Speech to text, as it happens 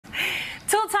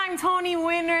Two-time Tony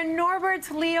winner Norbert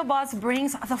Leo Butz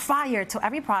brings the fire to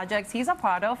every project he's a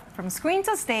part of, from screen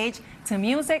to stage to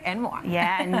music and more.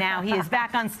 Yeah, and now he is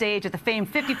back on stage at the famed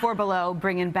 54 Below,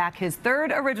 bringing back his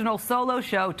third original solo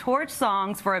show, Torch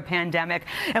Songs for a Pandemic.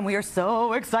 And we are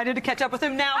so excited to catch up with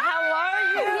him now. How are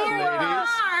you?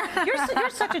 You're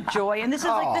such a joy, and this is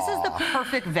the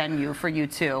perfect venue for you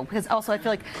too, because also I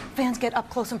feel like fans get up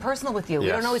close and personal with you. Yes.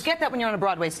 We don't always get that when you're on a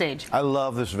Broadway stage. I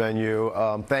love this venue.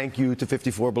 Thank you to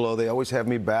 54 Below. They always have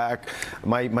me back.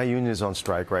 My union is on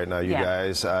strike right now, you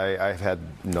guys. I've had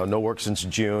no work since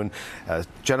June.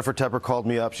 Jennifer Tepper called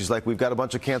me up. She's like, we've got a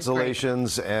bunch of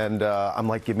cancellations, and I'm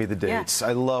like, give me the dates.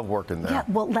 I love working there. Yeah,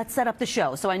 well, let's set up the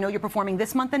show. So I know you're performing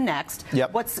this month and next.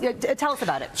 Yep. Tell us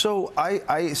about it. So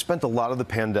I spent a lot of the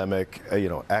pandemic,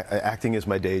 acting is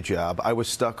my day job. I was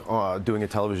stuck doing a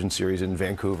television series in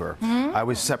Vancouver. I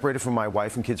was separated from my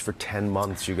wife and kids for 10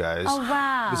 months, you guys. Oh,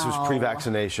 wow. This was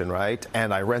pre-vaccination, right?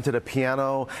 And I rented a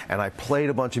piano, and I played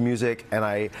a bunch of music, and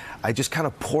I just kind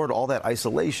of poured all that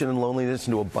isolation and loneliness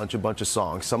into a bunch of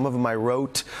songs. Some of them I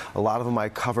wrote, a lot of them I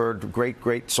covered. Great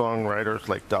songwriters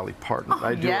like Dolly Parton.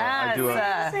 I do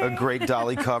a great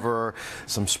Dolly cover,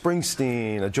 some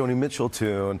Springsteen, a Joni Mitchell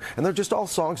tune, and they're just all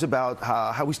songs about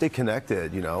how we stay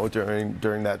connected,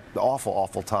 during that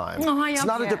awful time. It's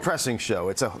not a depressing show.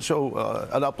 It's a show,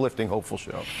 an uplifting, hopeful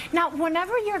show. Now,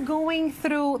 whenever you're going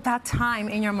through that time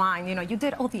in your mind, you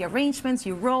did all the arrangements,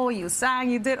 you wrote, you sang,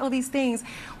 you did all these things.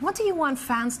 What do you want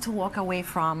fans to walk away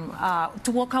from,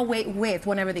 with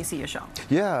whenever they see your show?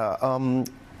 Yeah.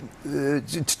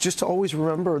 Just to always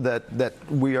remember that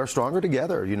we are stronger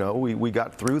together. We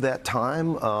got through that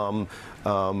time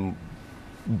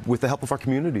with the help of our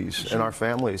communities and our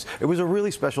families. It was a really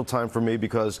special time for me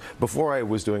because before I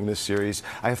was doing this series,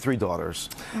 I have 3 daughters,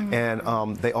 and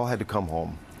they all had to come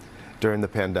home during the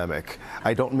pandemic.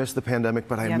 I don't miss the pandemic,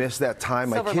 but I miss that time.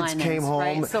 My kids came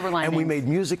home, and we made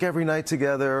music every night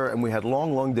together, and we had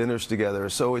long dinners together.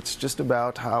 So it's just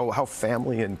about how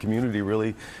family and community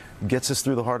really gets us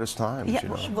through the hardest times. Yeah,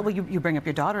 well, you bring up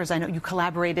your daughters. I know you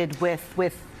collaborated with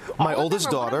my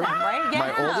oldest daughter.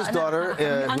 My oldest daughter,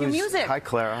 on your music. Hi,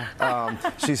 Clara.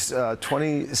 She's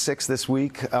 26 this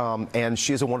week, and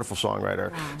she is a wonderful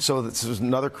songwriter. So this was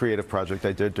another creative project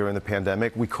I did during the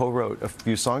pandemic. We co-wrote a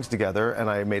few songs together, and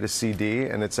I made a CD,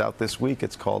 and it's out this week.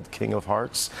 It's called King of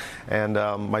Hearts, and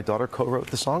my daughter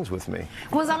co-wrote the songs with me.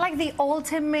 Was that like the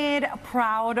ultimate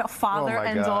proud father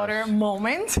and daughter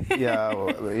moment? Yeah,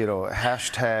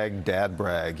 hashtag dad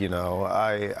brag.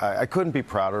 I couldn't be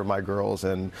prouder of my girls,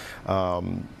 and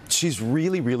she's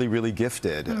really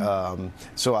gifted.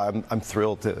 So I'm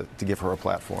thrilled to give her a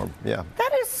platform. Yeah.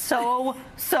 That is so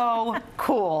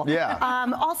cool. Yeah.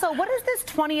 Also, what is this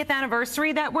 20th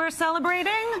anniversary that we're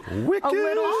celebrating? Wicked. A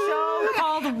little show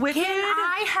called Wicked. Can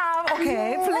I have?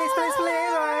 Okay, please,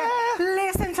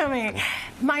 listen to me.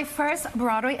 My first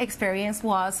Broadway experience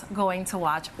was going to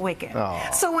watch Wicked.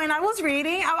 So when I was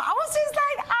reading, I was just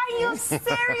like, are you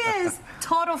serious?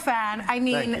 Total fan. I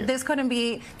mean, this couldn't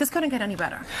get any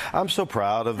better. I'm so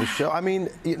proud of the show. I mean,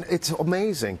 it's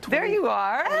amazing. There you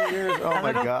are. Years. Oh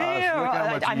my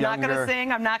gosh. I'm not going to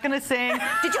sing.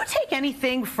 Did you take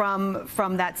anything from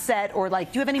that set, or do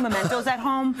you have any mementos at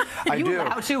home? I do.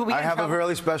 I have a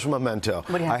really special memento.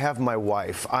 What do you have? I have my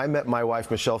wife. I met my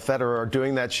wife, Michelle Federer,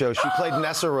 doing that show. She played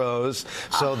Nessa Rose.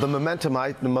 So the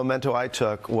memento I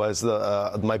took was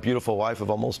my beautiful wife of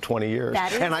almost 20 years.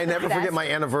 And I never forget my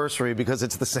anniversary because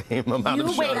it's the same amount of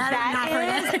shows. Wait,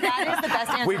 that is the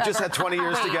best answer. We've just had 20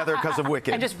 years together because of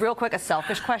Wicked. And just real quick, a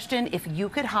selfish question. If you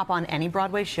could hop on any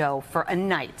Broadway show for a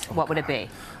night, what would it be?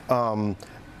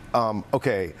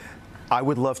 Okay. I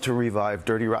would love to revive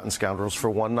Dirty Rotten Scoundrels for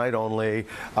one night only.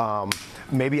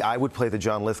 Maybe I would play the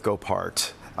John Lithgow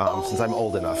part, since I'm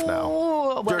old enough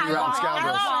now. Dirty Rotten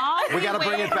Scoundrels. We got to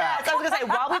bring it back. I was going to say,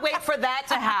 while we wait for that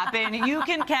to happen, you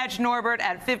can catch Norbert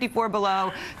at 54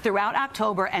 Below throughout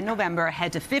October and November.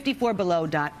 Head to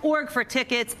 54below.org for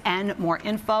tickets and more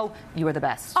info. You are the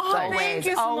best. Thank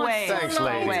you so much. Thanks,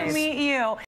 ladies. Nice to meet you.